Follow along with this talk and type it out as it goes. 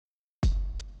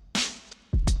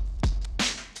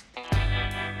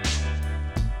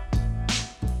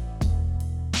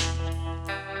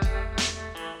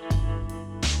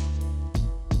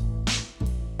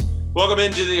Welcome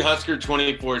into the Husker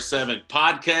 24/7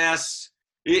 podcast.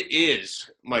 It is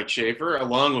Mike Schaefer,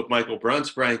 along with Michael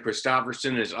Bruns. Brian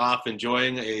Christopherson is off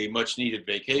enjoying a much-needed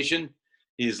vacation.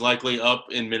 He's likely up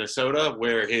in Minnesota,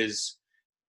 where his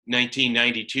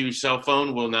 1992 cell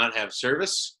phone will not have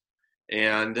service,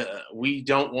 and we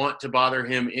don't want to bother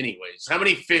him anyways. How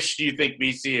many fish do you think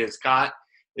BC has caught?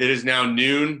 It is now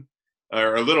noon,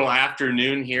 or a little after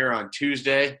noon here on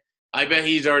Tuesday. I bet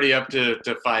he's already up to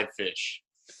 5 fish.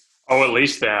 Oh, at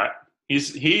least that.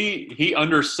 He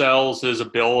undersells his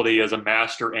ability as a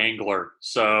master angler.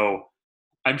 So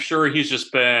I'm sure he's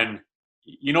just been,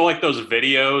 like those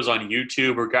videos on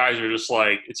YouTube where guys are just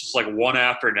like, it's just like one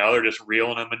after another, just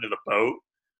reeling them into the boat.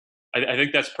 I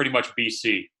think that's pretty much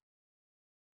BC.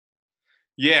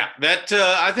 Yeah,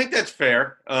 I think that's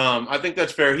fair. I think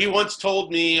that's fair. He once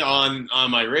told me on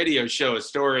my radio show a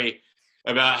story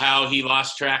about how he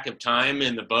lost track of time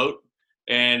in the boat.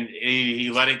 And he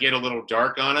let it get a little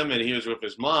dark on him, and he was with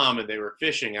his mom, and they were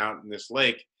fishing out in this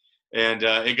lake. And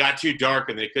it got too dark,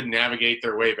 and they couldn't navigate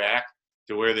their way back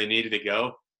to where they needed to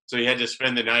go. So he had to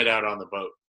spend the night out on the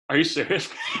boat. Are you serious?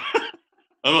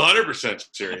 I'm 100%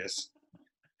 serious.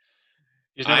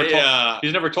 He's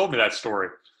never told me that story.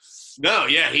 No,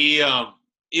 yeah,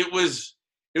 it was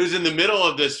in the middle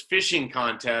of this fishing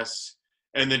contest.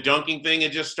 And the dunking thing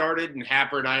had just started, and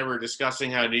Happer and I were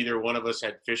discussing how neither one of us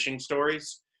had fishing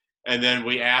stories. And then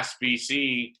we asked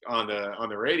BC on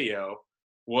the radio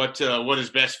what his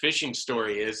best fishing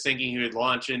story is, thinking he would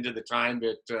launch into the time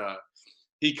that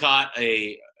he caught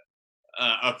a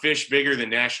fish bigger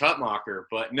than Nash Hutmacher.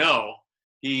 But no,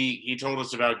 he told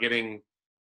us about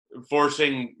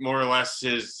forcing more or less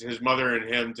his mother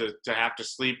and him to have to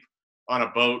sleep on a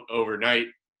boat overnight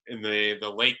in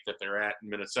the lake that they're at in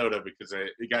Minnesota because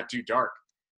it got too dark.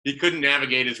 He couldn't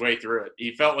navigate his way through it.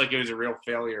 He felt like it was a real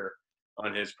failure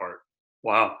on his part.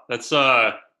 Wow, that's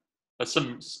some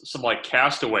like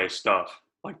Castaway stuff.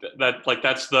 Like that like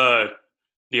that's the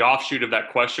offshoot of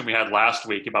that question we had last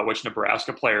week about which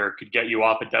Nebraska player could get you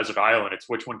off a desert island. It's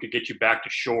which one could get you back to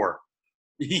shore.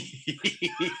 Which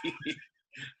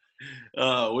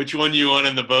one you want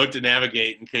in the boat to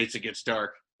navigate in case it gets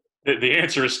dark? The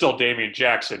answer is still Damian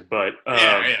Jackson, but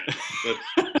yeah.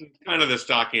 That's kind of the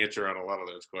stock answer on a lot of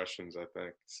those questions, I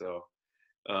think. So,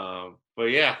 but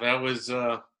yeah,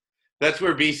 that's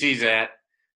where BC's at.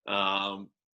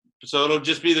 So it'll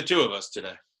just be the two of us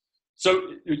today.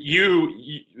 So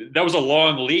that was a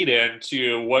long lead in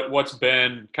to what's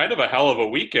been kind of a hell of a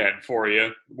weekend for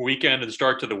you. Weekend and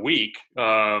start to the week.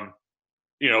 Some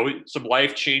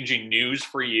life-changing news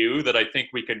for you that I think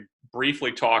we can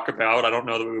briefly talk about. I don't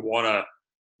know that we want to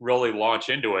really launch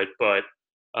into it, but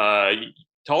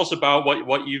tell us about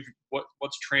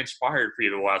what's transpired for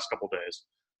you the last couple of days.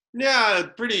 Yeah,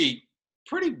 pretty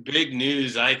big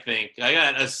news, I think. I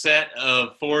got a set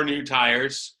of 4 new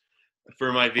tires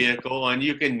for my vehicle, and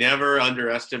you can never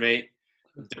underestimate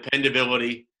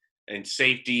dependability and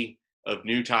safety of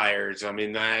new tires. I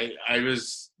mean,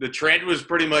 the tread was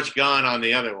pretty much gone on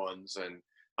the other ones, and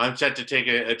I'm set to take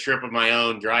a trip of my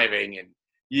own driving, and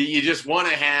you just want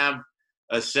to have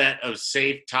a set of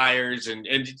safe tires, and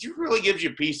it really gives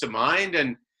you peace of mind,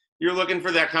 and you're looking for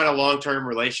that kind of long-term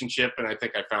relationship, and I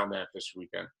think I found that this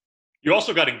weekend. You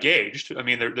also got engaged. I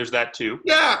mean, there's that too.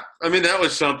 Yeah, I mean, that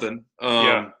was something.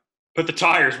 Yeah, but the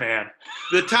tires, man.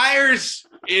 The tires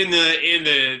in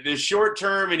the short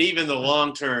term and even the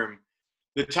long term,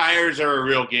 the tires are a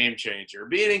real game changer.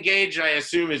 Being engaged, I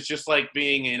assume, is just like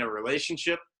being in a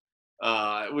relationship,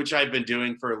 which I've been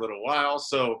doing for a little while.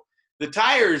 So the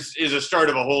tires is a start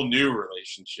of a whole new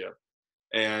relationship,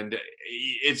 and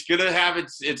it's gonna have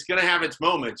its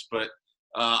moments. But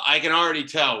I can already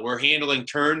tell we're handling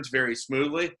turns very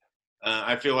smoothly.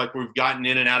 I feel like we've gotten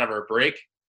in and out of our break,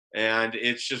 and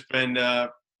it's just been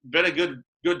a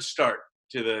good start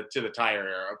to the tire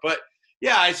era. But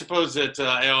yeah, I suppose that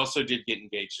I also did get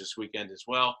engaged this weekend as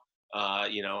well.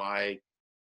 I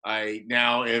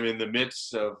now am in the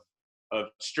midst of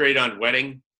straight on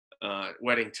wedding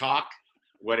talk,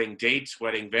 wedding dates,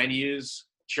 wedding venues,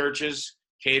 churches,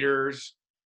 caterers,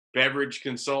 beverage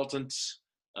consultants,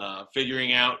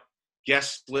 figuring out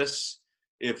guest lists.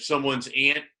 If someone's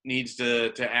aunt needs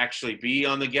to actually be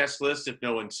on the guest list, if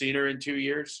no one's seen her in 2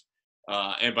 years.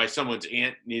 And by someone's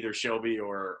aunt, neither Shelby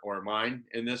or mine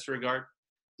in this regard,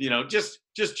 just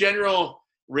general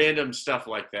random stuff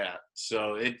like that.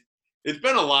 So it's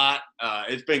been a lot.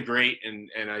 It's been great.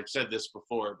 And I've said this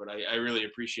before, but I really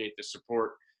appreciate the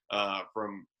support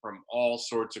from all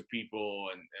sorts of people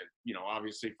and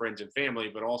obviously friends and family,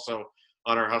 but also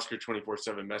on our Husker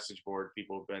 24/7 message board.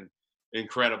 People have been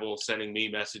incredible, sending me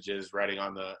messages, writing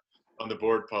on the on the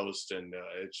board post, and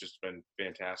it's just been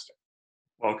fantastic.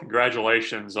 Well,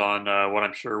 congratulations on what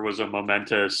I'm sure was a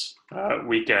momentous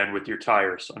weekend with your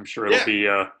tires. I'm sure it'll be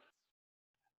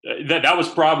that was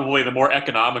probably the more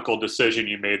economical decision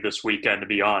you made this weekend, to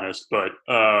be honest. But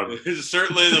it's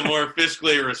certainly the more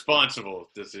fiscally responsible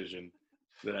decision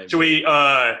that I made. Should we,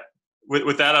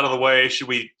 with that out of the way, should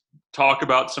we talk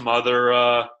about some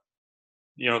other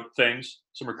things,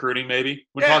 some recruiting maybe?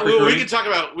 We can talk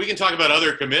about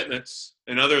other commitments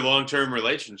and other long-term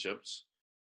relationships,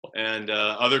 and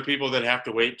other people that have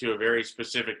to wait to a very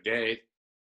specific day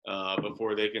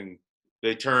before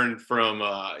they turn from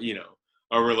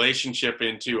a relationship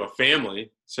into a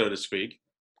family, so to speak.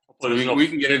 So we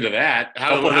can get into that.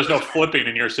 There's no flipping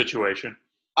in your situation.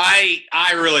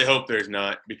 I really hope there's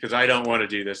not, because I don't want to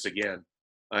do this again.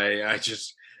 I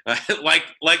just like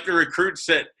the recruits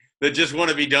that just want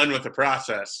to be done with the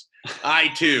process. I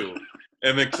too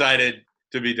am excited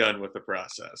to be done with the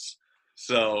process.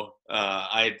 So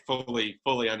I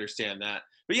fully understand that.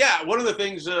 But yeah, one of the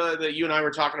things that you and I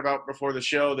were talking about before the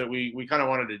show that we kind of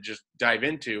wanted to just dive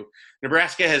into,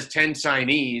 Nebraska has 10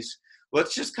 signees.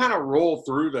 Let's just kind of roll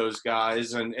through those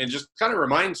guys and just kind of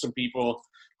remind some people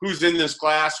who's in this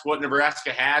class, what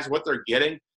Nebraska has, what they're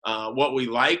getting, what we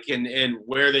like, and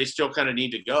where they still kind of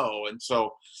need to go. And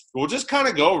so we'll just kind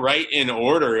of go right in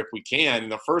order if we can.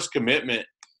 The first commitment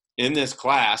in this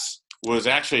class was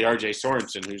actually R.J.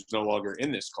 Sorensen, who's no longer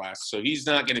in this class. So he's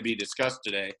not going to be discussed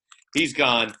today. He's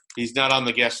gone. He's not on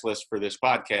the guest list for this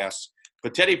podcast.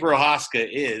 But Teddy Prochazka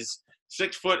is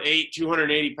 6'8",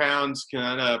 280 pounds,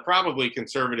 kind of probably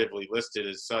conservatively listed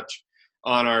as such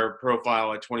on our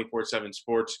profile at 24/7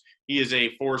 Sports. He is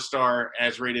a 4-star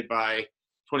as rated by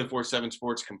 24/7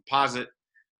 Sports Composite.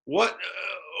 What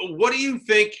do you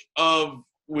think of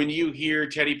when you hear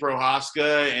Teddy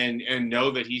Prochazka and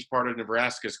know that he's part of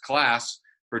Nebraska's class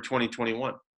for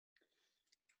 2021?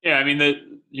 Yeah, I mean,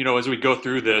 as we go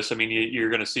through this, I mean, you're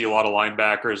going to see a lot of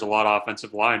linebackers, a lot of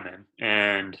offensive linemen.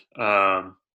 And,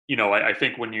 I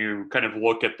think when you kind of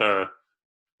look at the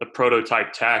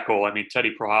prototype tackle, I mean,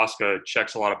 Teddy Prochazka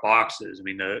checks a lot of boxes. I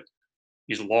mean,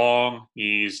 he's long,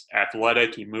 he's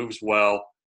athletic, he moves well.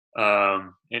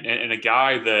 And a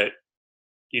guy that,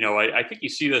 I think you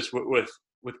see this with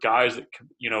guys that,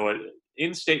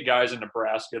 in-state guys in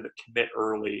Nebraska that commit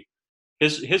early.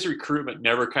 His recruitment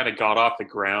never kind of got off the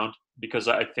ground because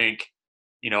I think,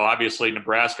 obviously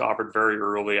Nebraska offered very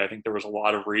early. I think there was a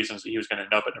lot of reasons that he was going to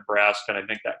end up at Nebraska, and I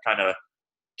think that kind of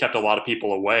kept a lot of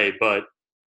people away. But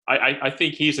I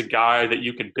think he's a guy that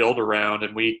you can build around.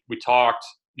 And we talked,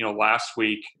 last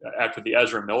week after the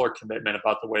Ezra Miller commitment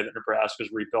about the way that Nebraska's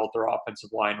rebuilt their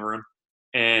offensive line room.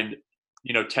 And,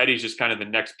 Teddy's just kind of the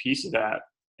next piece of that.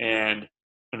 And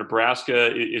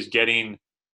Nebraska is getting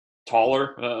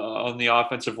taller on the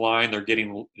offensive line.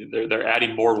 They're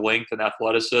adding more length and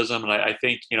athleticism. And I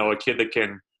think, a kid that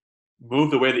can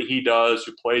move the way that he does,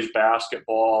 who plays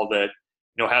basketball, that,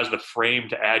 has the frame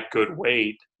to add good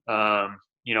weight. I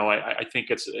think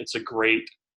it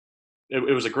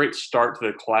was a great start to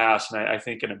the class. And I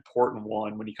think an important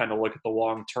one when you kind of look at the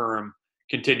long-term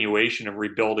continuation of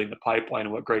rebuilding the pipeline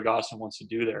and what Greg Austin wants to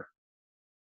do there.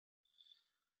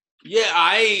 Yeah,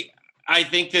 I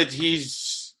think that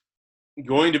he's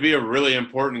going to be a really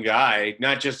important guy,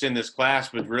 not just in this class,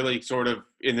 but really sort of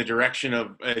in the direction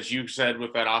of, as you said,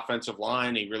 with that offensive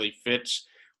line. He really fits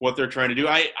what they're trying to do.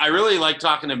 I really like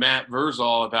talking to Matt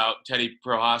Verzal about Teddy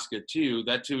Prochazka too.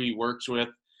 That's who he works with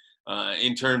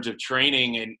in terms of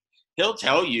training, and he'll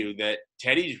tell you that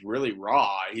Teddy's really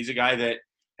raw. He's a guy that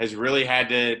has really had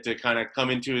to kind of come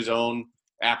into his own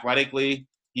athletically.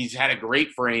 He's had a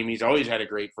great frame. He's always had a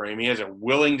great frame. He has a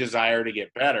willing desire to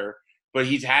get better, but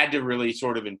he's had to really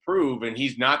sort of improve, and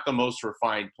he's not the most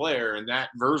refined player. And that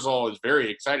Verzal is very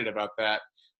excited about that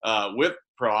with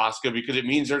Prochazka, because it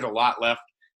means there's a lot left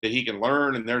that he can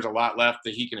learn, and there's a lot left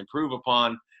that he can improve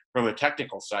upon from a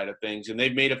technical side of things. And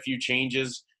they've made a few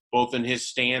changes, both in his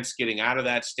stance, getting out of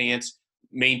that stance,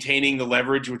 maintaining the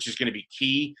leverage, which is going to be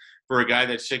key for a guy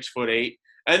that's 6'8",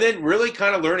 and then really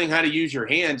kind of learning how to use your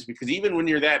hands, because even when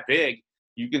you're that big,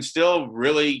 you can still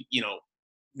really,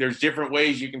 there's different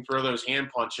ways you can throw those hand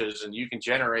punches, and you can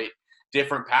generate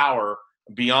different power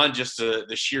beyond just the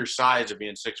sheer size of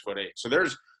being 6'8". So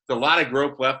there's a lot of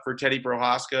growth left for Teddy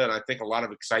Prochazka, and I think a lot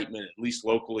of excitement, at least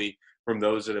locally, from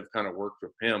those that have kind of worked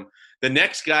with him. The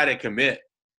next guy to commit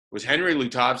was Henry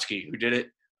Lutovsky, who did it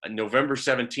on November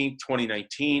 17th,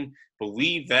 2019.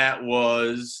 Believe that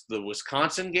was the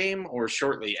Wisconsin game or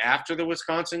shortly after the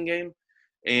Wisconsin game.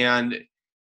 And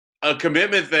a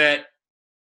commitment that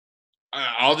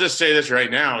I'll just say this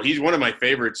right now. He's one of my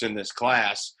favorites in this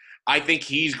class. I think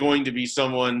he's going to be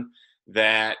someone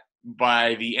that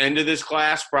by the end of this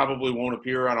class probably won't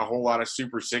appear on a whole lot of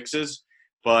Super Sixes,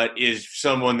 but is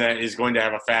someone that is going to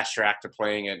have a fast track to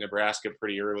playing at Nebraska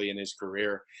pretty early in his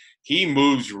career. He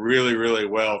moves really, really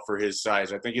well for his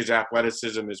size. I think his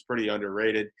athleticism is pretty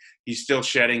underrated. He's still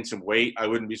shedding some weight. I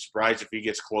wouldn't be surprised if he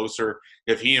gets closer.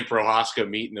 If he and Prohaska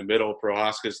meet in the middle,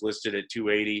 Prohaska's listed at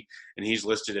 280 and he's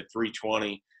listed at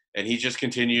 320. And he just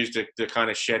continues to kind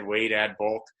of shed weight, add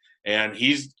bulk. And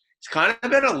he's kind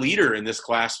of been a leader in this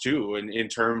class too, in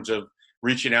terms of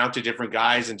reaching out to different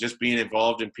guys and just being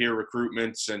involved in peer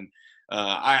recruitments. And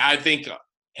I think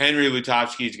Henry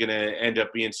Lutovsky is going to end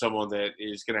up being someone that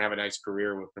is going to have a nice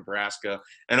career with Nebraska,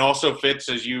 and also fits,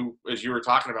 as you were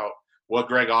talking about, what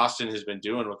Greg Austin has been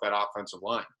doing with that offensive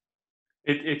line.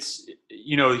 It's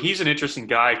he's an interesting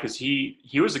guy because he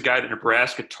was a guy that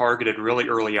Nebraska targeted really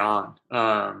early on,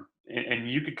 and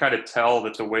you could kind of tell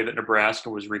that the way that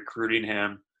Nebraska was recruiting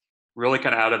him really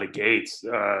kind of out of the gates.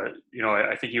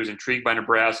 I think he was intrigued by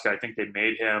Nebraska. I think they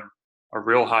made him a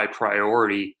real high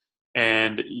priority,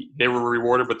 and they were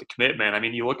rewarded with the commitment. I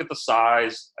mean, you look at the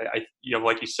size.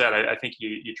 Like you said, I think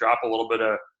you drop a little bit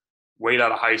of weight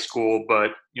out of high school,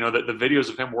 but the videos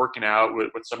of him working out with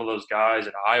some of those guys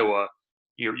at Iowa,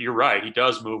 you're right. He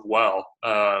does move well,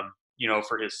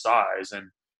 for his size, and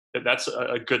that's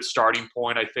a good starting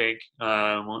point. I think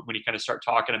when you kind of start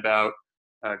talking about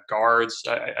guards,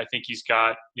 I think he's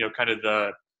got he's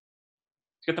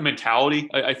got the mentality,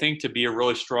 I think, to be a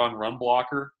really strong run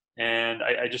blocker, and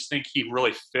I just think he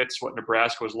really fits what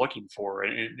Nebraska was looking for,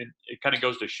 and it kind of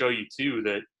goes to show you too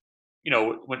that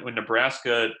when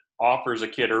Nebraska offers a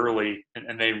kid early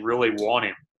and they really want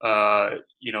him, I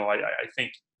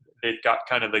think they've got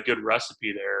kind of a good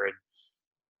recipe there, and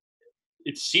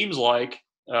it seems like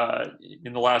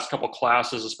in the last couple of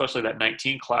classes, especially that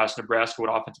 19 class, Nebraska would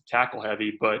offensive tackle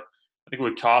heavy, but I think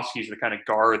Lutovsky's the kind of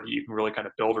guard that you can really kind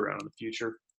of build around in the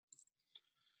future.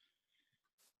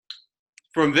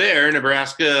 From there,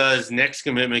 Nebraska's next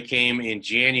commitment came in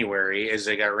January as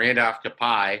they got Randolph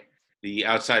Kapai, the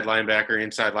outside linebacker,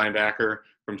 inside linebacker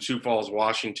from Sioux Falls,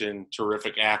 Washington.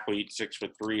 Terrific athlete, 6'3",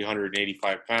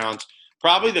 185 pounds.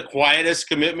 Probably the quietest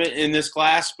commitment in this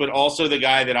class, but also the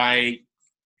guy that I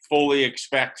fully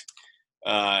expect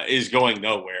is going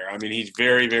nowhere. I mean, he's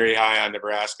very, very high on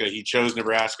Nebraska. He chose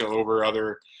Nebraska over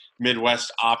other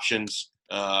Midwest options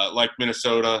like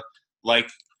Minnesota, like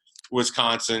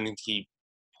Wisconsin. He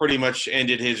pretty much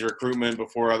ended his recruitment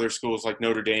before other schools like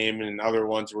Notre Dame and other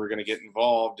ones were going to get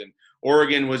involved. And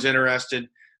Oregon was interested.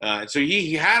 So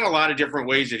he had a lot of different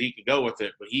ways that he could go with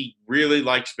it, but he really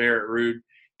likes Barrett Ruud.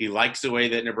 He likes the way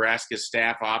that Nebraska's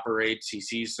staff operates. He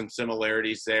sees some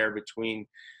similarities there between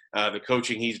the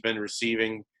coaching he's been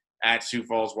receiving at Sioux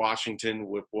Falls, Washington,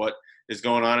 with what is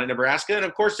going on at Nebraska. And,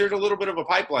 of course, there's a little bit of a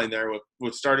pipeline there with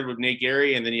what started with Nate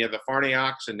Gary, and then you have the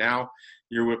Farniaks, and now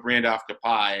you're with Randolph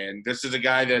Kapai. And this is a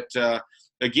guy that,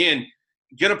 again,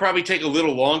 going to probably take a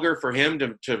little longer for him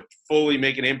to fully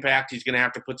make an impact. He's going to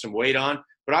have to put some weight on.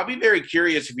 But I'll be very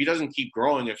curious if he doesn't keep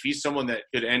growing, if he's someone that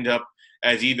could end up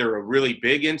as either a really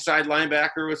big inside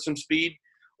linebacker with some speed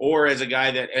or as a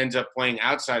guy that ends up playing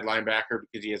outside linebacker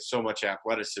because he has so much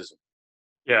athleticism.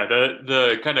 Yeah,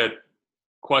 the kind of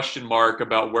question mark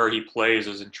about where he plays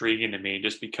is intriguing to me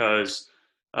just because,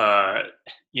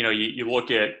 you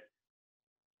look at,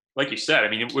 like you said, I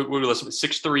mean, we listen to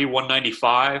 6'3",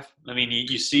 195. I mean,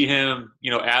 you see him,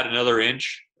 add another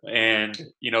inch and,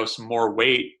 some more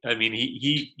weight. I mean,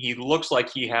 he looks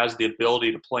like he has the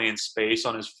ability to play in space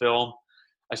on his film.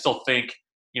 I still think,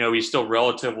 he's still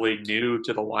relatively new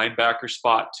to the linebacker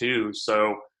spot too.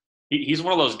 So he's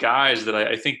one of those guys that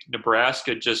I think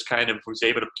Nebraska just kind of was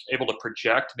able to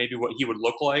project maybe what he would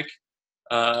look like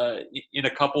in a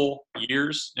couple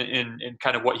years and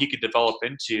kind of what he could develop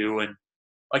into. And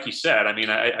like you said, I mean,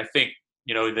 I think,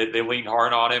 they leaned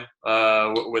hard on him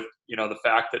with the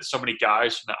fact that so many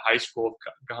guys from that high school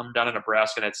have come down to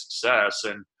Nebraska and had success.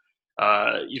 And,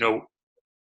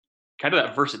 kind of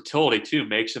that versatility too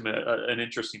makes him an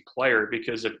interesting player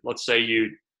because if, let's say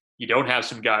you don't have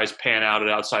some guys pan out at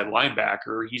outside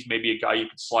linebacker, he's maybe a guy you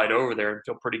can slide over there and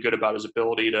feel pretty good about his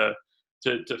ability to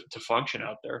function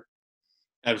out there.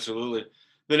 Absolutely.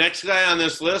 The next guy on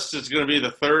this list is going to be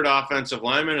the third offensive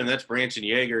lineman, and that's Branson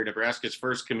Yeager, Nebraska's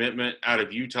first commitment out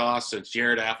of Utah since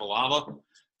Jared Afalava.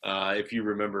 If you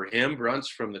remember him, Brunts,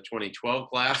 from the 2012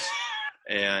 class.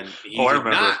 And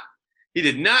he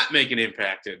did not make an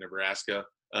impact at Nebraska,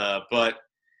 but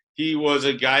he was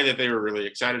a guy that they were really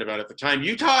excited about at the time.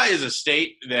 Utah is a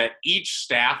state that each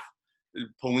staff,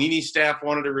 Pelini staff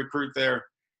wanted to recruit there.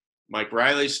 Mike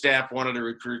Riley's staff wanted to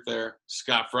recruit there.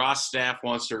 Scott Frost's staff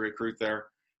wants to recruit there.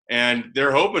 And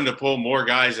they're hoping to pull more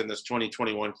guys in this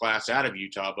 2021 class out of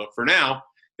Utah. But for now,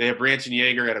 they have Branson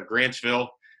Yeager out of Grantsville,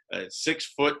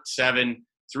 6'7",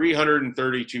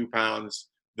 332 pounds,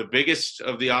 the biggest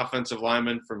of the offensive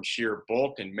linemen from sheer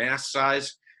bulk and mass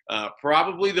size.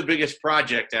 Probably the biggest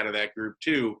project out of that group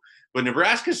too. But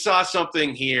Nebraska saw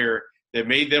something here that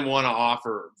made them want to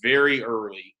offer very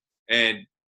early and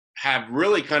have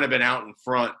really kind of been out in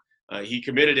front. He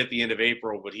committed at the end of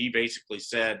April, but he basically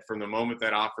said from the moment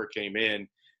that offer came in,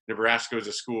 Nebraska was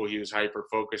a school he was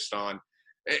hyper-focused on.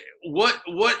 What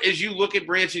as you look at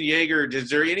Branson Yeager, is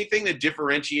there anything that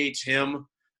differentiates him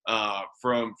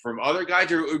from other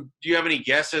guys? Or do you have any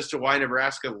guess as to why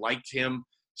Nebraska liked him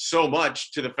so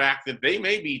much, to the fact that they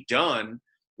may be done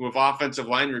with offensive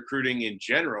line recruiting in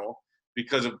general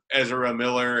because of Ezra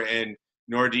Miller and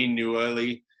Nordine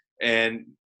Neweli, and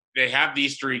they have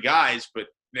these three guys, but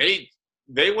they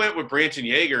went with Branson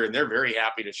Yeager, and they're very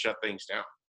happy to shut things down.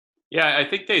 Yeah, I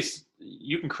think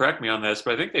you can correct me on this,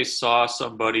 but I think they saw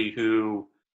somebody who,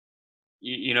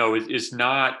 is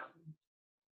not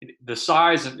 – the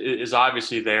size is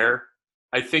obviously there.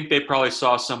 I think they probably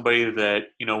saw somebody that,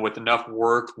 with enough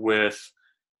work with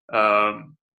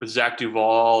Zach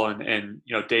Duvall and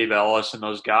Dave Ellis and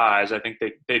those guys, I think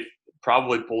they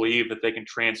probably believe that they can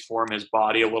transform his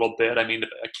body a little bit. I mean,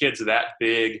 a kid's that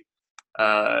big,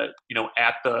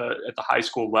 at the high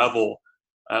school level,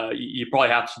 you probably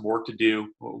have some work to do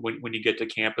when you get to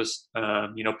campus.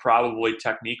 Probably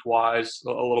technique-wise, a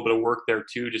little bit of work there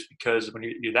too, just because when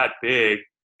you're that big.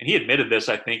 And he admitted this,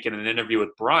 I think, in an interview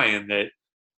with Brian, that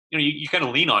you kind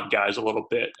of lean on guys a little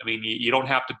bit. I mean, you don't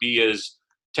have to be as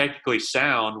technically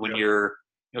sound when you're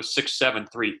 6'7",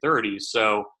 330.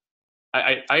 So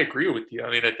I agree with you.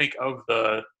 I mean, I think of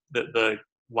the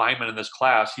lineman in this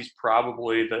class, he's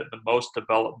probably the most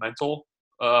developmental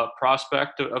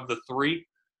prospect of the three.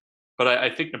 But I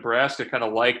think Nebraska kind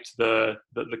of liked the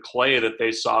clay that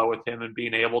they saw with him and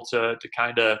being able to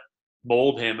kind of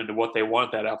mold him into what they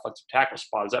want at that offensive tackle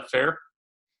spot. Is that fair?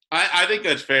 I think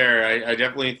that's fair. I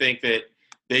definitely think that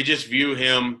they just view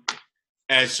him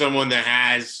as someone that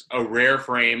has a rare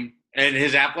frame, and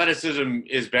his athleticism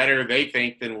is better, they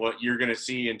think, than what you're going to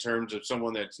see in terms of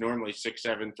someone that's normally 6'7",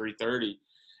 330.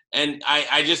 And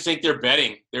I just think they're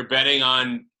betting. They're betting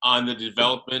on the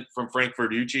development from Frank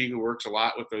Verducci, who works a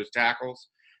lot with those tackles.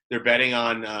 They're betting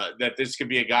on that this could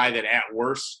be a guy that at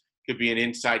worst could be an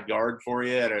inside guard for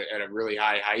you at a really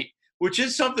high height, which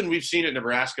is something we've seen at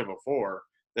Nebraska before.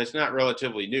 That's not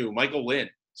relatively new. Michael Lynn,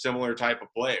 similar type of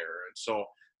player. And so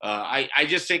I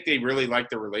just think they really like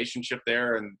the relationship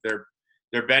there, and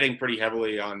they're betting pretty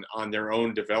heavily on their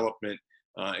own development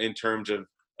in terms of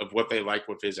what they like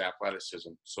with his athleticism.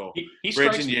 So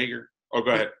Branson Yeager. Oh,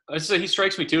 go ahead. I'd say he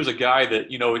strikes me too as a guy that,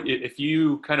 if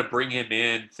you kind of bring him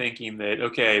in thinking that,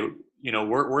 okay,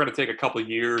 we're going to take a couple of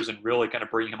years and really kind of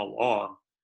bring him along,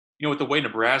 with the way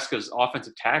Nebraska's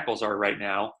offensive tackles are right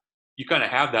now, you kind of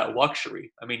have that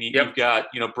luxury. I mean, you've got,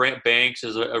 Brant Banks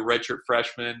as a redshirt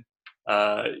freshman,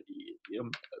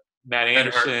 Matt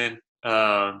Anderson,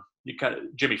 you kind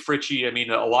of Jimmy Fritchie. I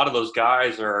mean, a lot of those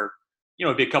guys are,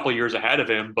 it'd be a couple of years ahead of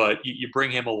him, but you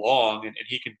bring him along and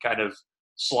he can kind of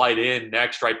slide in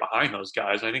next right behind those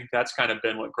guys. And I think that's kind of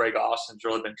been what Greg Austin's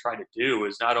really been trying to do,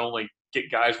 is not only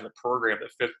get guys in the program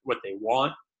that fit what they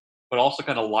want, but also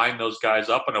kind of line those guys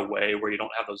up in a way where you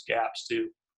don't have those gaps too.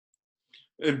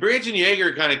 And Branson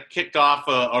Yeager kind of kicked off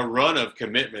a run of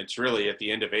commitments really at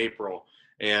the end of April.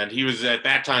 And he was at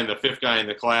that time the fifth guy in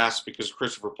the class because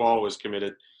Christopher Paul was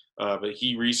committed, but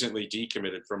he recently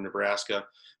decommitted from Nebraska.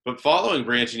 But following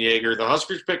Branson Yeager, the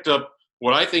Huskers picked up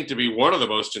what I think to be one of the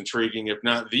most intriguing, if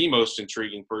not the most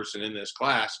intriguing person in this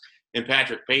class, in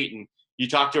Patrick Payton. You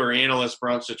talk to our analyst,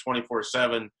 Bronx,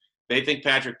 24/7. They think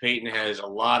Patrick Payton has a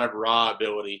lot of raw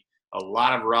ability, a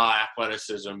lot of raw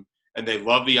athleticism, and they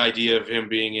love the idea of him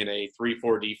being in a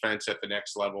 3-4 defense at the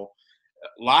next level.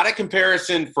 A lot of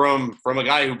comparison from a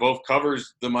guy who both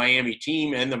covers the Miami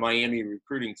team and the Miami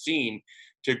recruiting scene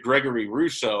to Gregory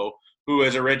Rousseau, who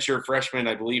as a redshirt freshman,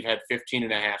 I believe, had 15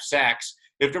 and a half sacks.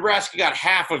 If Nebraska got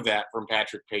half of that from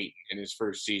Patrick Payton in his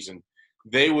first season,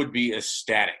 they would be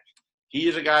ecstatic. He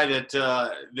is a guy that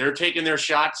they're taking their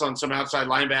shots on some outside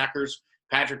linebackers.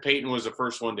 Patrick Payton was the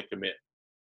first one to commit.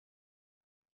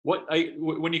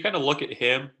 When you kind of look at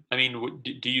him, I mean,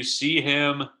 do you see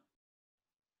him –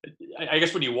 I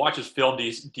guess when you watch his film, do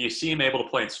you see him able to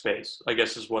play in space? I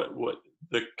guess is what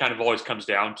the kind of always comes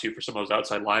down to for some of those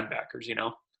outside linebackers,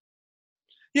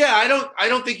 Yeah, I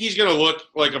don't think he's going to look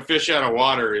like a fish out of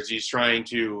water as he's trying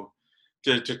to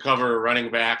to cover a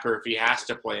running back, or if he has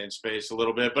to play in space a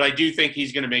little bit. But I do think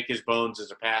he's going to make his bones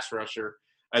as a pass rusher.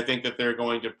 I think that they're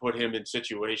going to put him in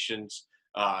situations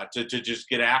to just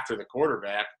get after the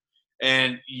quarterback.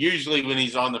 And usually when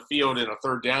he's on the field in a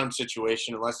third down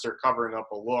situation, unless they're covering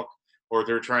up a look or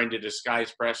they're trying to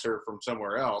disguise pressure from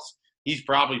somewhere else, he's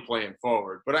probably playing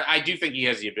forward. But I do think he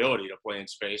has the ability to play in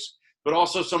space, but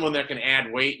also someone that can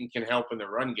add weight and can help in the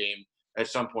run game at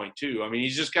some point too. I mean,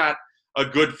 he's just got a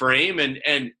good frame,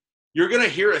 and you're going to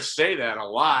hear us say that a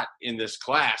lot in this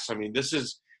class. I mean, this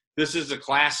is a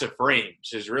class of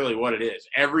frames is really what it is.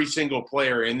 Every single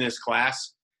player in this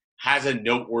class has a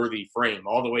noteworthy frame,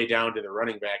 all the way down to the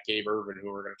running back, Gabe Ervin,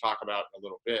 who we're going to talk about in a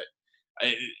little bit.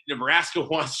 Nebraska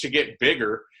wants to get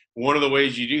bigger. One of the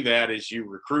ways you do that is you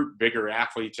recruit bigger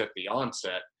athletes at the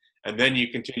onset, and then you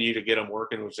continue to get them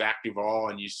working with Zach Duval,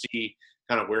 and you see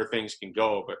kind of where things can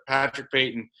go. But Patrick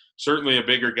Payton, certainly a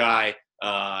bigger guy,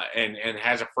 and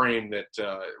has a frame that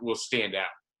will stand out.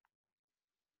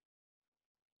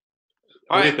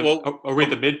 Are we at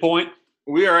the midpoint?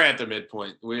 We are at the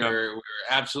midpoint. We're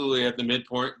absolutely at the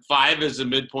midpoint. 5 is the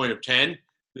midpoint of 10.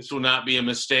 This will not be a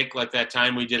mistake like that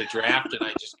time we did a draft and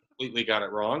I just completely got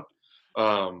it wrong.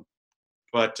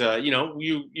 But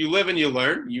you live and you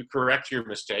learn. You correct your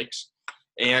mistakes.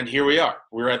 And here we are.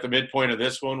 We're at the midpoint of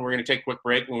this one. We're going to take a quick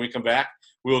break. When we come back,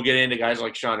 we will get into guys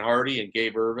like Sean Hardy and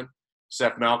Gabe Ervin,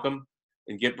 Seth Malcolm,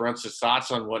 and get Brunson's thoughts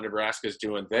on what Nebraska is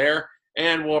doing there.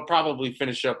 And we'll probably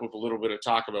finish up with a little bit of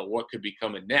talk about what could be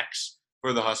coming next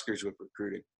for the Huskers with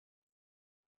recruiting.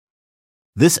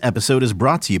 This episode is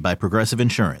brought to you by Progressive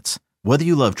Insurance. Whether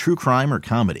you love true crime or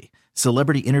comedy,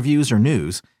 celebrity interviews or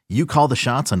news, you call the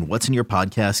shots on what's in your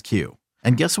podcast queue.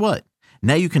 And guess what?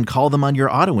 Now you can call them on your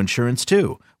auto insurance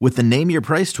too with the Name Your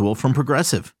Price tool from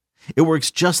Progressive. It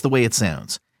works just the way it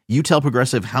sounds. You tell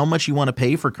Progressive how much you want to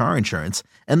pay for car insurance,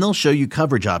 and they'll show you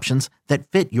coverage options that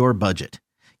fit your budget.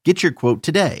 Get your quote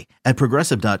today at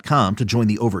Progressive.com to join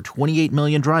the over 28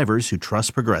 million drivers who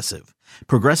trust Progressive.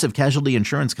 Progressive Casualty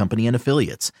Insurance Company and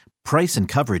Affiliates. Price and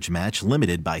coverage match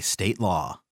limited by state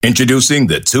law. Introducing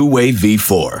the Two-Way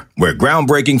V4, where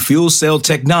groundbreaking fuel cell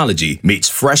technology meets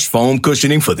fresh foam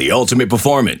cushioning for the ultimate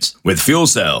performance. With Fuel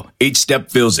Cell, each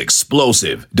step feels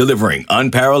explosive, delivering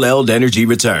unparalleled energy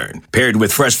return. Paired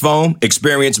with fresh foam,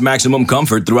 experience maximum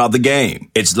comfort throughout the game.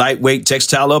 Its lightweight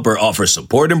textile upper offers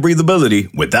support and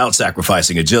breathability without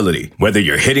sacrificing agility. Whether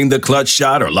you're hitting the clutch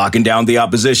shot or locking down the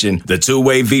opposition, the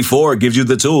Two-Way V4 gives you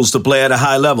the tools to play at a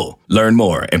high level. Learn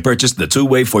more and purchase the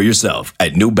Two-Way for yourself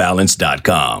at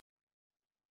newbalance.com.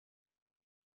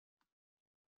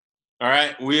 All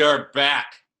right, we are back.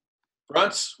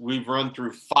 Brunts, we've run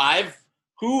through 5.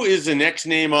 Who is the next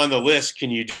name on the list?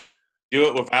 Can you do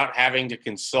it without having to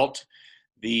consult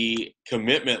the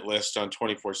commitment list on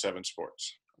 24/7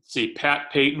 Sports? Let's see,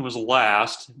 Pat Payton was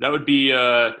last. That would be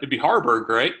it'd be Haarberg,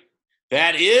 right?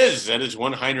 That is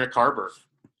one Heinrich Haarberg.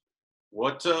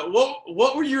 What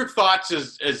were your thoughts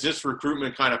as this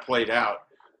recruitment kind of played out?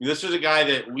 This is a guy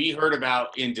that we heard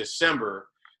about in December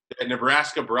that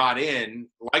Nebraska brought in,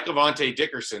 like Avante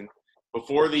Dickerson,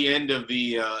 before the end of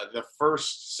the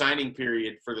first signing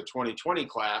period for the 2020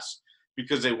 class,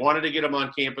 because they wanted to get him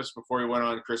on campus before he went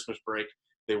on Christmas break.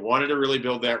 They wanted to really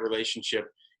build that relationship,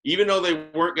 even though they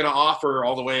weren't going to offer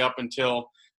all the way up until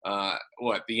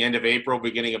the end of April,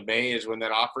 beginning of May is when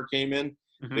that offer came in.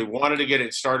 Mm-hmm. They wanted to get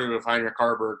it started with Heinrich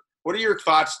Haarberg. What are your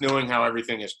thoughts knowing how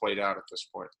everything has played out at this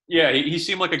point? Yeah, he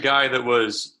seemed like a guy that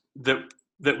was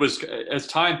as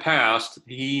time passed,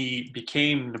 he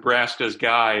became Nebraska's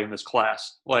guy in this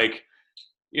class. Like,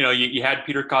 you had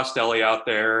Peter Costelli out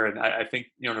there, and I think,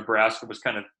 Nebraska was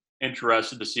kind of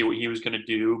interested to see what he was going to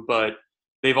do, but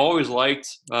they've always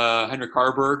liked Heinrich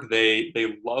Haarberg.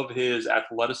 They love his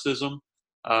athleticism.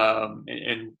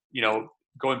 And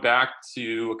going back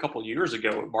to a couple of years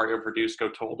ago, Mario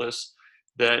Verduzco told us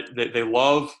that they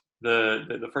love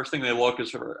the first thing they look is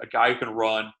for a guy who can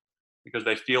run, because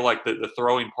they feel like the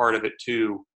throwing part of it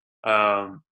too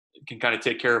can kind of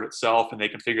take care of itself, and they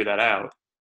can figure that out.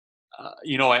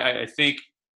 I think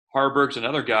Haarberg's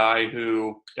another guy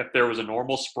who, if there was a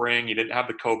normal spring, you didn't have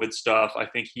the COVID stuff, I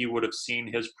think he would have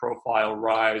seen his profile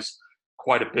rise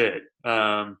quite a bit,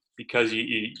 because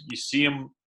you see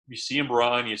him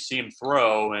run, you see him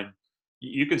throw, and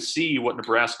you can see what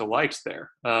Nebraska likes there.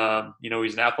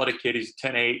 He's an athletic kid. He's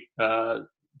a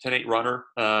 10'8 runner.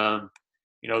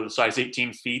 The size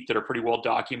 18 feet that are pretty well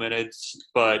documented.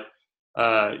 But,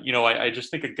 I just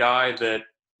think a guy that,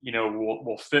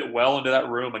 will fit well into that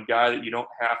room, a guy that you don't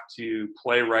have to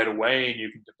play right away and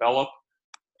you can develop.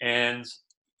 And,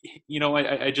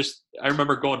 I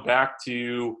remember going back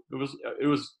to, it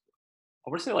was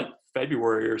want to say like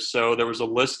February or so, there was a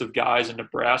list of guys in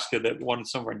Nebraska that wanted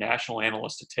some of our national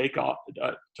analysts to take off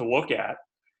to look at.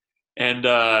 And,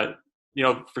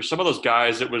 for some of those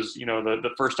guys, it was, the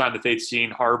first time that they'd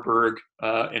seen Harburg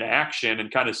in action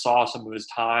and kind of saw some of his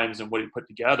times and what he put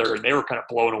together. And they were kind of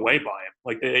blown away by him.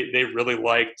 Like they really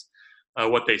liked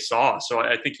what they saw. So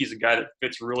I think he's a guy that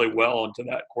fits really well into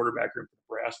that quarterback room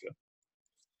for Nebraska.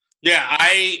 Yeah,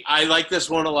 I like this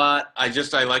one a lot. I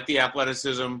like the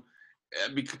athleticism,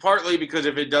 partly because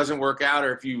if it doesn't work out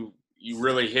or if you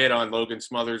really hit on Logan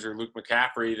Smothers or Luke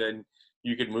McCaffrey, then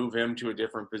you could move him to a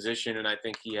different position, and I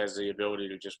think he has the ability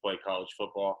to just play college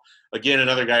football. Again,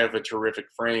 another guy with a terrific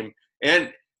frame,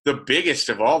 and the biggest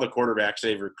of all the quarterbacks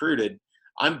they've recruited.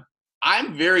 I'm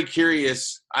very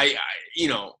curious.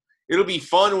 It'll be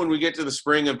fun when we get to the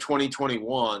spring of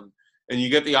 2021 and you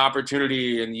get the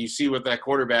opportunity and you see what that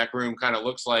quarterback room kind of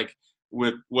looks like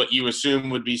with what you assume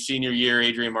would be senior year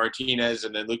Adrian Martinez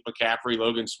and then Luke McCaffrey,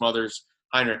 Logan Smothers,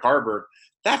 Heinrich Harburg.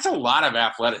 That's a lot of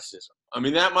athleticism. I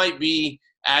mean, that might be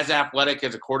as athletic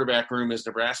as a quarterback room as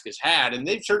Nebraska's had, and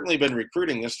they've certainly been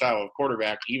recruiting this style of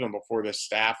quarterback even before this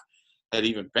staff had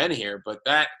even been here. But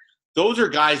those are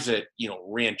guys that,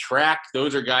 ran track.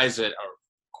 Those are guys that are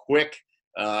quick.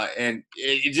 And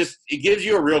it gives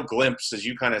you a real glimpse, as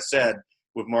you kind of said,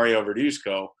 with Mario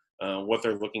Verduzco, what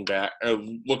they're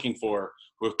looking for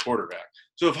with quarterback.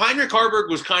 So if Heinrich Harburg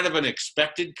was kind of an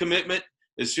expected commitment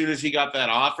as soon as he got that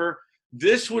offer,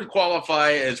 this would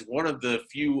qualify as one of the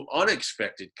few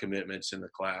unexpected commitments in the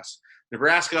class.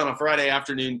 Nebraska on a Friday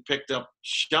afternoon picked up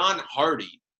Sean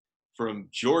Hardy from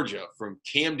Georgia, from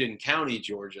Camden County,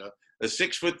 Georgia, a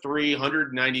 6'3",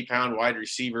 190-pound wide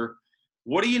receiver.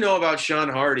 What do you know about Sean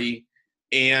Hardy,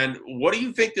 and what do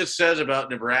you think this says about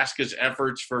Nebraska's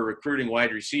efforts for recruiting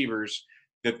wide receivers,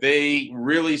 that they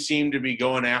really seem to be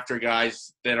going after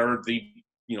guys that are the,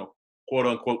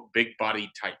 quote-unquote big body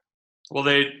type? Well,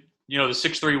 the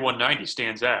 6'3", 190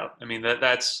 stands out. I mean,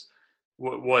 that's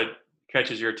what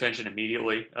catches your attention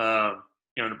immediately.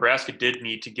 Nebraska did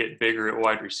need to get bigger at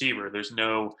wide receiver. There's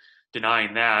no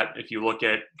denying that. If you look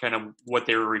at kind of what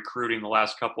they were recruiting the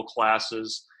last couple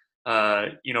classes,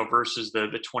 versus the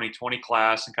 2020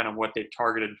 class and kind of what they've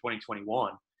targeted in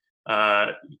 2021.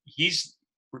 He's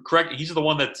correct. He's the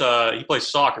one that he plays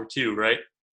soccer too, right?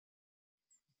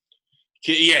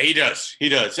 Yeah, he does.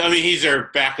 I mean, he's their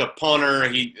backup punter.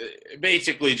 He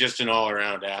basically just an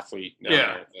all-around athlete.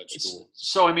 That's cool.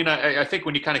 So, I mean, I think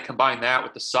when you kind of combine that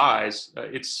with the size,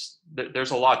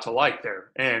 there's a lot to like there.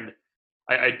 And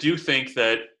I do think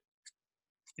that,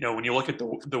 when you look at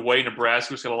the way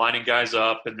Nebraska was lining guys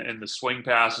up and the swing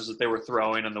passes that they were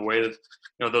throwing and the way that,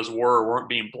 those weren't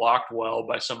being blocked well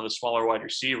by some of the smaller wide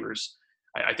receivers,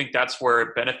 I think that's where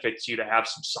it benefits you to have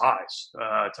some size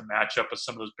to match up with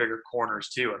some of those bigger corners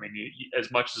too. I mean,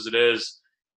 as much as it is,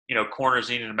 corners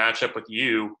needing to match up with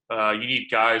you, you need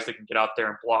guys that can get out there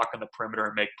and block on the perimeter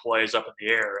and make plays up in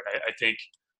the air. And I think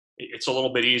it's a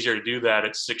little bit easier to do that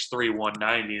at 6'3",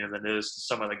 190 than it is to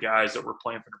some of the guys that were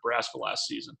playing for Nebraska last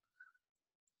season.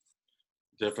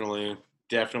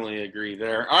 Definitely agree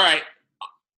there. All right.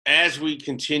 As we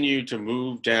continue to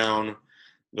move down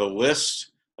the list,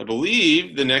 I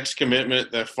believe the next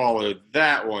commitment that followed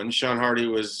that one, Sean Hardy,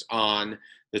 was on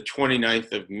the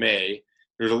 29th of May.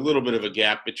 There's a little bit of a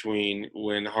gap between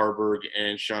when Harburg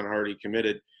and Sean Hardy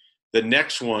committed. The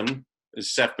next one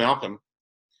is Seth Malcolm.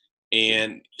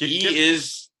 And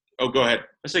go ahead.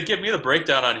 I said, give me the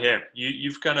breakdown on him.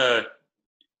 You've kind of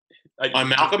 – on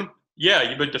Malcolm? Yeah,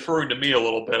 you've been deferring to me a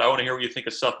little bit. I want to hear what you think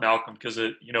of Seth Malcolm because,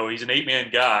 he's an 8-man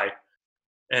guy.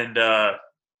 And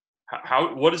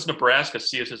what does Nebraska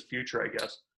see as his future, I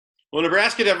guess? Well,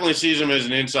 Nebraska definitely sees him as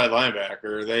an inside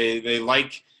linebacker. They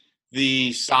like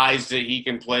the size that he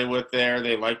can play with there.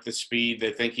 They like the speed.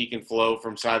 They think he can flow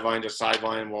from sideline to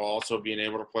sideline while also being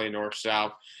able to play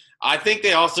north-south. I think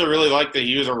they also really like that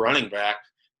he was a running back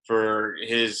for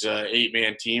his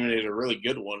 8-man team, and he's a really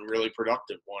good one, really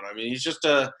productive one. I mean,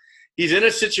 he's in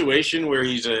a situation where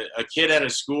he's a kid at a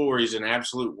school where he's an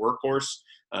absolute workhorse.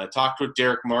 Talked with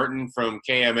Derek Martin from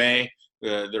KMA,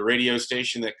 the radio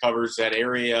station that covers that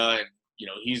area, and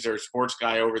he's their sports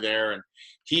guy over there, and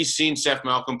he's seen Seth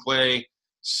Malcolm play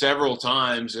several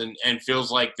times and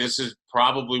feels like this is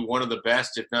probably one of the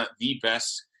best, if not the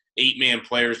best, 8-man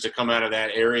players to come out of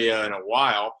that area in a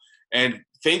while, and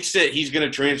thinks that he's going to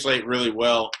translate really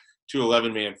well to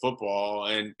 11-man football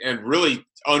and really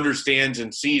understands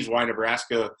and sees why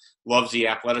Nebraska loves the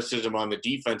athleticism on the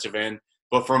defensive end,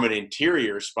 but from an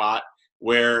interior spot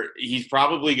where he's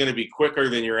probably going to be quicker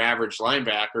than your average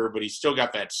linebacker, but he's still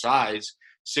got that size,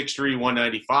 6'3",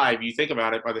 195. You think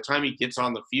about it, by the time he gets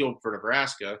on the field for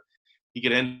Nebraska, He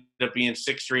could end up being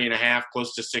 6'3.5",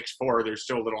 close to 6'4". There's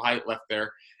still a little height left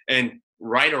there. And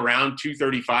right around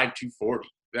 235, 240.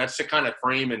 That's the kind of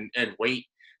frame and weight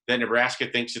that Nebraska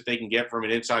thinks that they can get from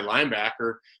an inside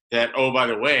linebacker that, oh, by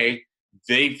the way,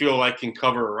 they feel like can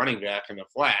cover a running back in the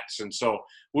flats. And so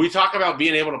when we talk about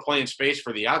being able to play in space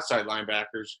for the outside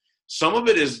linebackers, some of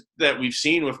it is that we've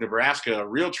seen with Nebraska, a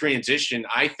real transition,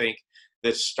 I think,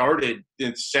 that started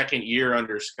in second year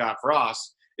under Scott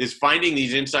Frost, is finding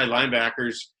these inside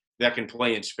linebackers that can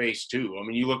play in space too. I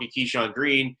mean, you look at Keyshawn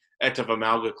Green,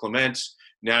 Etavimalga Clements,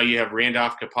 now you have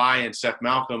Randolph Kapai and Seth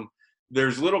Malcolm.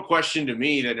 There's little question to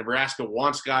me that Nebraska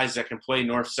wants guys that can play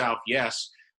north-south, yes,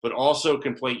 but also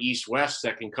can play east-west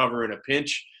that can cover in a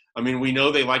pinch. I mean, we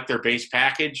know they like their base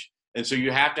package, and so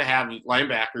you have to have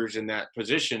linebackers in that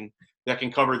position that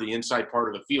can cover the inside part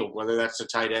of the field, whether that's the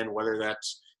tight end, whether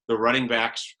that's the running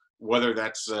backs, whether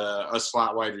that's a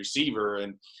slot wide receiver.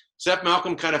 And Seth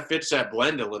Malcolm kind of fits that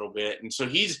blend a little bit. And so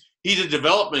he's a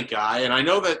development guy, and I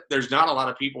know that there's not a lot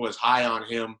of people as high on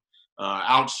him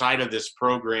outside of this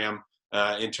program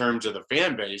in terms of the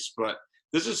fan base, but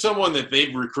this is someone that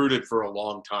they've recruited for a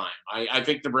long time. I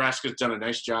think Nebraska's done a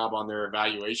nice job on their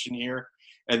evaluation here,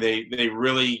 and they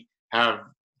really have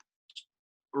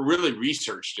really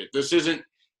researched it. This isn't,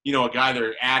 a guy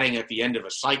they're adding at the end of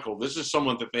a cycle. This is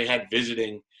someone that they had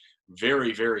visiting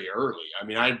very, very early. I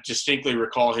mean, I distinctly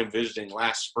recall him visiting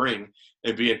last spring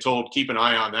and being told, keep an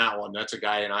eye on that one. That's a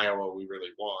guy in Iowa we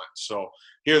really want. So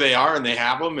here they are, and they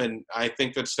have him, and I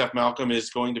think that Seth Malcolm is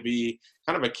going to be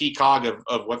kind of a key cog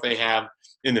of what they have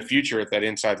in the future at that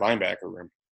inside linebacker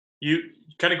room. You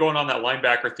kind of going on that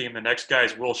linebacker theme, the next guy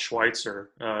is Will Schweitzer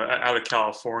out of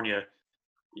California.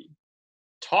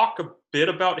 Talk a bit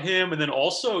about him, and then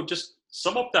also just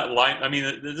sum up that line. I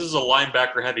mean, this is a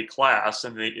linebacker-heavy class,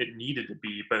 and it needed to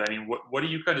be. But, I mean, what do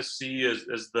you kind of see as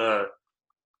the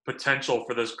potential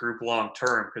for this group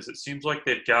long-term? Because it seems like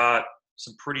they've got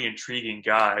some pretty intriguing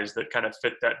guys that kind of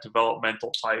fit that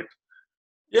developmental type.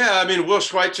 Yeah, I mean, Will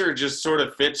Schweitzer just sort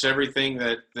of fits everything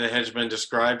that has been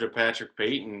described of Patrick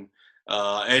Payton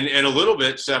and a little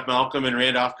bit Seth Malcolm and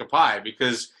Randolph Kapai,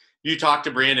 because you talk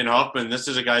to Brandon Huffman, this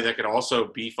is a guy that could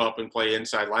also beef up and play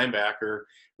inside linebacker,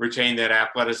 retain that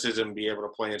athleticism, be able to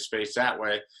play in space that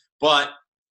way. But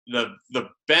the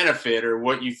benefit, or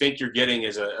what you think you're getting,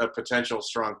 is a potential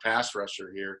strong pass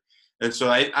rusher here. And so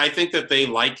I think that they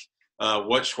like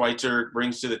what Schweitzer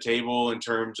brings to the table in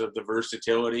terms of the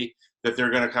versatility, that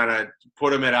they're going to kind of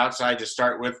put him at outside to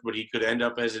start with, but he could end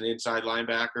up as an inside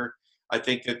linebacker. I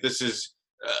think that this is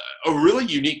a really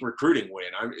unique recruiting win.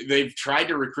 They've tried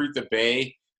to recruit the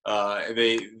Bay.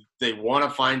 They want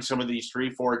to find some of these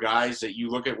 3-4 guys that you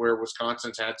look at where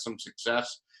Wisconsin's had some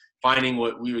success, finding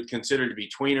what we would consider to be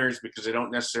tweeners, because they don't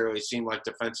necessarily seem like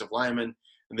defensive linemen,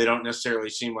 and they don't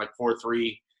necessarily seem like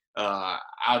 4-3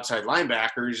 outside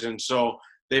linebackers. And so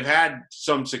they've had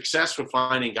some success with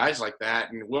finding guys like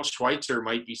that, and Will Schweitzer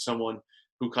might be someone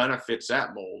who kind of fits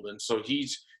that mold. And so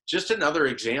he's just another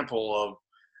example of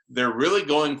they're really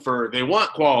going for – they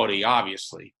want quality,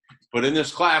 obviously, but in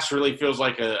this class really feels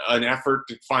like an effort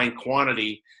to find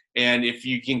quantity. And if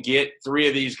you can get 3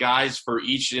 of these guys for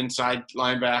each inside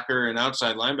linebacker and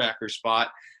outside linebacker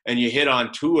spot, and you hit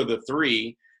on 2 of the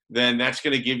 3, then that's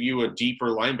going to give you a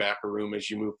deeper linebacker room as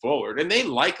you move forward. And they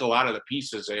like a lot of the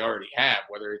pieces they already have,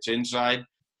 whether it's inside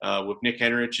with Nick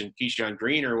Henrich and Keyshawn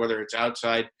Green, or whether it's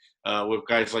outside with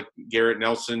guys like Garrett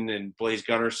Nelson and Blaise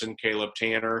Gunnerson, Caleb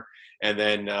Tanner, and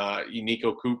then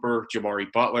Nico Cooper, Jamari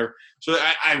Butler. So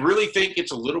I really think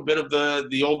it's a little bit of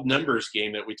the old numbers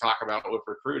game that we talk about with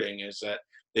recruiting, is that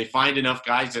they find enough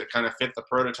guys that kind of fit the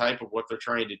prototype of what they're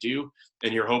trying to do,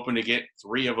 and you're hoping to get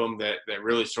 3 of them that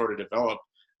really sort of develop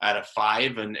out of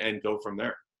 5 and go from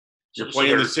there. You're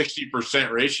playing the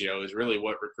 60% ratio is really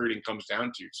what recruiting comes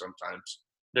down to sometimes.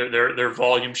 They're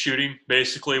volume shooting,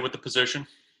 basically, with the position.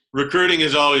 Recruiting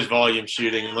is always volume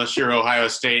shooting, unless you're Ohio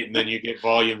State, and then you get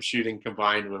volume shooting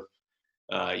combined with,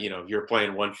 you're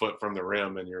playing 1 foot from the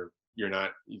rim and you're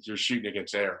shooting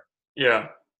against air. Yeah.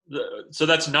 So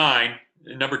that's 9.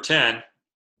 Number 10.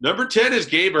 Number 10 is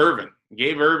Gabe Ervin.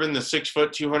 Gabe Ervin, the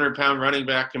 6-foot, 200-pound running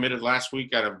back, committed last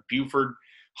week out of Buford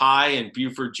High in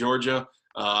Buford, Georgia.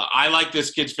 I like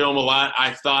this kid's film a lot.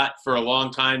 I thought for a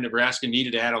long time Nebraska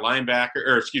needed to add a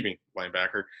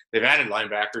linebacker. They've added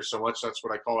linebackers so much, that's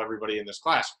what I call everybody in this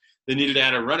class. They needed to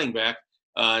add a running back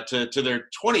to their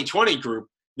 2020 group.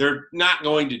 They're not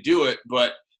going to do it,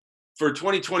 but for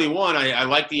 2021, I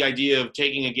like the idea of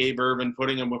taking a Gabe Ervin,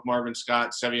 putting him with Marvin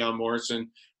Scott, Sevion Morrison,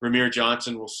 Ramir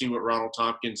Johnson. We'll see what Ronald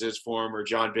Tompkins is for him, or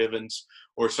John Bivens,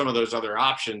 or some of those other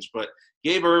options. But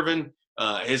Gabe Ervin,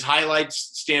 His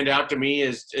highlights stand out to me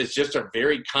as just a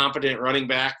very competent running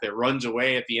back that runs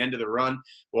away at the end of the run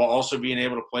while also being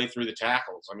able to play through the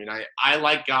tackles. I mean, I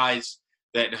like guys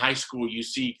that in high school you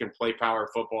see can play power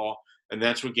football, and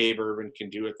that's what Gabe Ervin can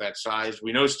do at that size.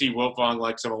 We know Steve Wiltfong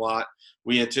likes him a lot.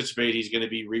 We anticipate he's going to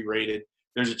be re-rated.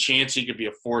 There's a chance he could be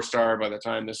a 4-star by the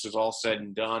time this is all said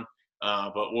and done,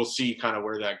 but we'll see kind of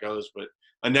where that goes. But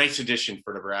a nice addition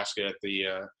for Nebraska at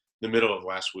the middle of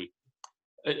last week.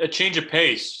 A change of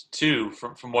pace too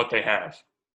from what they have.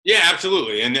 Yeah,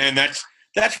 absolutely, and that's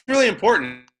really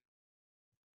important.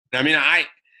 I mean,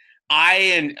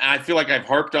 I feel like I've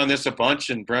harped on this a bunch,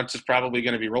 and Bruntz is probably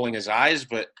going to be rolling his eyes,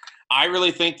 but I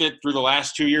really think that through the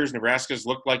last 2 years, Nebraska's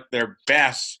looked like their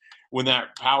best when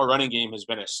that power running game has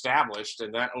been established,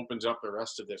 and that opens up the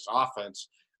rest of this offense.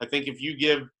 I think if you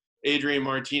give Adrian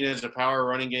Martinez a power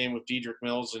running game with Dedrick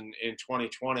Mills in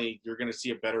 2020, you're going to see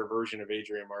a better version of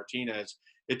Adrian Martinez.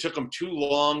 It took them too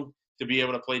long to be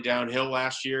able to play downhill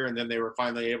last year, and then they were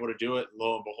finally able to do it.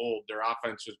 Lo and behold, their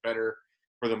offense was better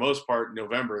for the most part in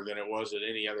November than it was at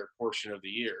any other portion of the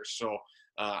year. So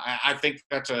I think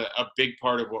that's a big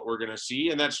part of what we're going to see,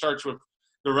 and that starts with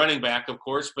the running back, of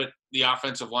course, but the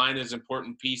offensive line is an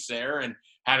important piece there, and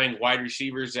having wide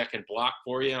receivers that can block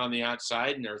for you on the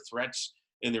outside and are threats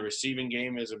in the receiving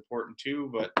game is important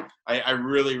too. But I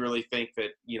really, really think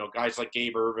that, guys like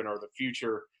Gabe Ervin are the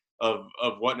future of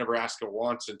what Nebraska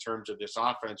wants in terms of this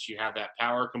offense. You have that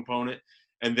power component,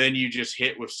 and then you just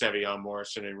hit with Sevion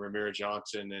Morrison and Ramir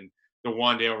Johnson and the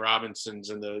Wan'Dale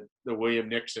Robinsons and the William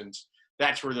Nixons.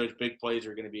 That's where those big plays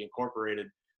are going to be incorporated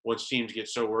once teams get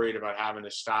so worried about having to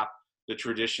stop the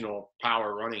traditional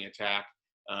power running attack.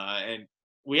 And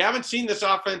we haven't seen this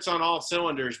offense on all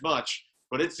cylinders much,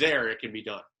 but it's there. It can be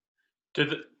done.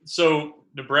 So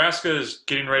Nebraska is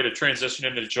getting ready to transition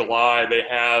into July. They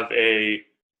have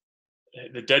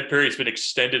the dead period's been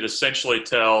extended essentially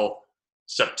till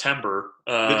September.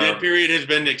 The dead period has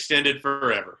been extended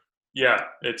forever. Yeah,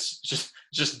 it's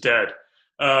just dead.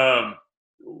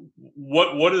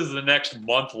 What does the next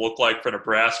month look like for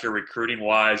Nebraska recruiting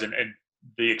wise, and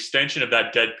the extension of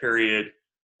that dead period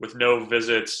with no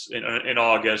visits in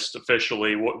August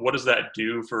officially? What does that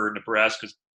do for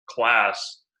Nebraska's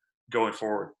class going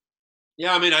forward?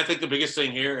 Yeah, I mean, I think the biggest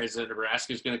thing here is that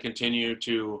Nebraska is going to continue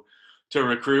to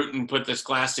recruit and put this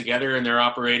class together, and they're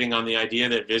operating on the idea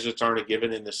that visits aren't a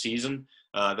given in the season.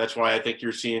 That's why I think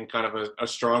you're seeing kind of a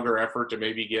stronger effort to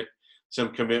maybe get some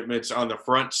commitments on the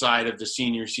front side of the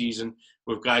senior season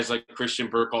with guys like Christian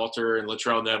Burkhalter and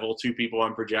Latrell Neville, 2 people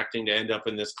I'm projecting to end up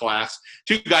in this class,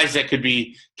 2 guys that could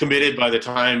be committed by the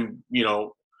time,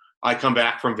 I come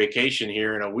back from vacation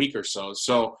here in a week or so.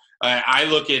 So I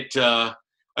look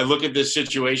at this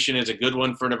situation as a good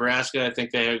one for Nebraska. I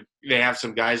think they have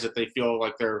some guys that they feel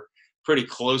like they're pretty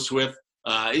close with.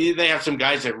 They have some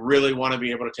guys that really want to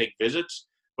be able to take visits,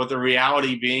 but the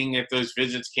reality being if those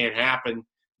visits can't happen,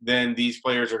 then these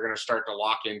players are going to start to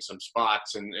lock in some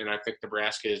spots, and I think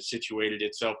Nebraska has situated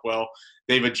itself well.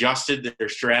 They've adjusted their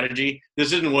strategy.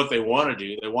 This isn't what they want to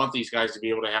do. They want these guys to be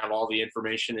able to have all the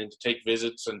information and to take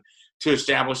visits and to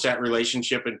establish that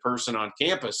relationship in person on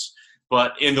campus.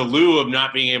 But in the lieu of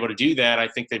not being able to do that, I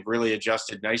think they've really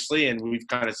adjusted nicely, and we've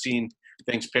kind of seen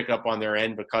things pick up on their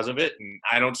end because of it. And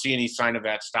I don't see any sign of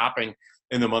that stopping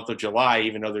in the month of July,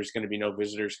 even though there's going to be no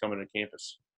visitors coming to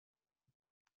campus.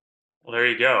 Well, there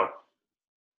you go.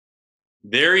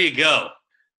 There you go.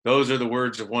 Those are the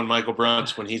words of one Michael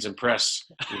Bruntz when he's impressed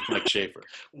with Mike Schaefer.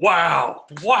 Wow.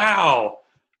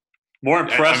 More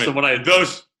impressed than when I –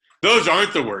 Those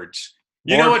aren't the words.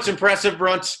 You know what's impressive,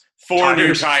 Bruntz? 4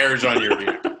 new tires on your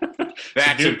vehicle.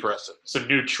 That's impressive. Some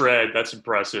new tread. That's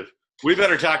impressive. We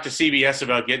better talk to CBS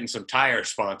about getting some tire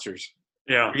sponsors.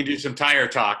 Yeah. We can do some tire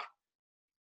talk.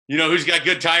 You know who's got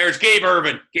good tires? Gabe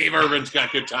Ervin. Gabe Ervin's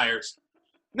got good tires.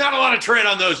 Not a lot of tread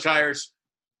on those tires.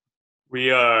 We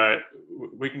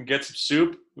can get some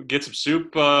soup. We get some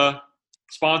soup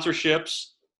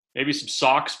sponsorships, maybe some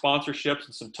sock sponsorships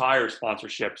and some tire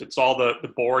sponsorships. It's all the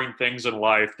boring things in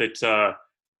life that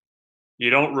you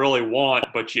don't really want,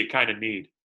 but you kind of need.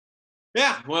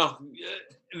 Yeah, well,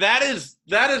 that is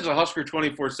a Husker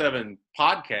 24/7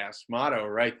 podcast motto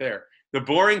right there. The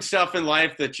boring stuff in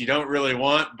life that you don't really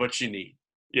want, but you need.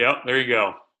 Yeah, there you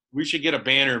go. We should get a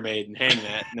banner made and hang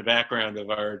that in the background of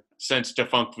our since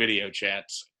defunct video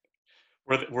chats.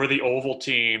 We're the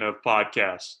Ovaltine of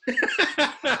podcasts.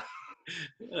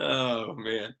 Oh,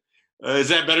 man. Is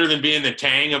that better than being the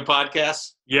Tang of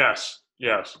podcasts? Yes.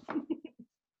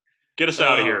 Get us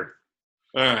out of here.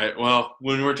 All right. Well,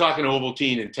 when we're talking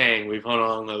Ovaltine and Tang, we've hung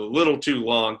on a little too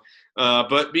long.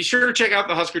 But be sure to check out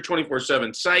the Husker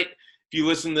 24/7 site. If you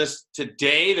listen to this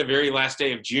today, the very last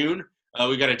day of June,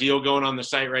 we got a deal going on the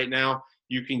site right now.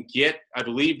 You can get, I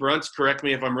believe, Bruns, correct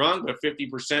me if I'm wrong, but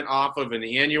 50% off of an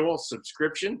annual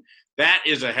subscription. That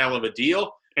is a hell of a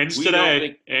deal. Ends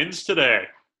today.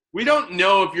 We don't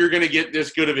know if you're going to get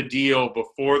this good of a deal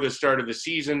before the start of the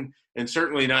season, and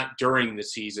certainly not during the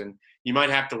season. You might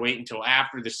have to wait until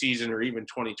after the season or even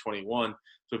 2021.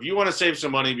 So if you want to save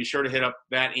some money, be sure to hit up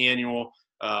that annual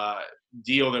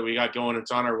deal that we got going.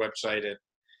 It's on our website at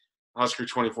Husker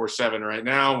 24/7 right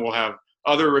now. We'll have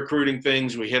other recruiting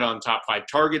things. We hit on top 5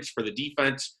 targets for the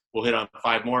defense. We'll hit on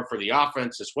 5 more for the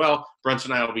offense as well.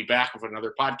 Brunson and I will be back with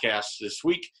another podcast this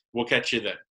week. We'll catch you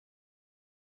then.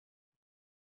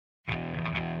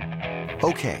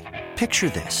 Okay, picture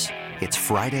this. It's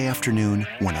Friday afternoon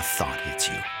when a thought hits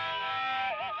you.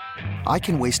 I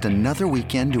can waste another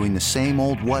weekend doing the same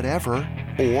old whatever,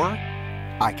 or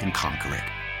I can conquer it.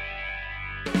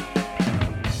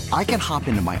 I can hop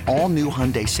into my all-new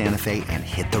Hyundai Santa Fe and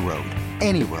hit the road.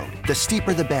 Any road. The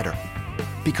steeper, the better.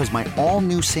 Because my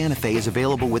all-new Santa Fe is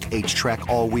available with H-Track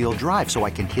all-wheel drive, so I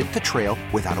can hit the trail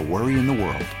without a worry in the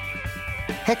world.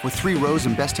 Heck, with 3 rows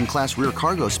and best-in-class rear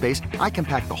cargo space, I can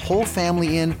pack the whole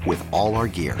family in with all our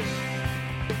gear.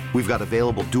 We've got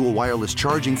available dual wireless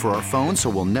charging for our phones, so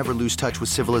we'll never lose touch with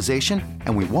civilization,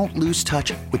 and we won't lose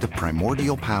touch with the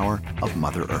primordial power of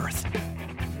Mother Earth.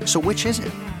 So which is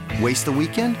it? Waste the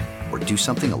weekend or do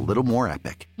something a little more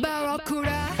epic?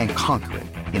 And conquer it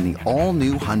in the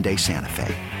all-new Hyundai Santa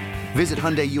Fe. Visit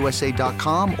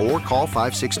HyundaiUSA.com or call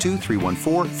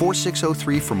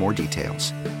 562-314-4603 for more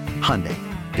details. Hyundai,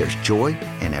 there's joy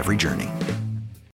in every journey.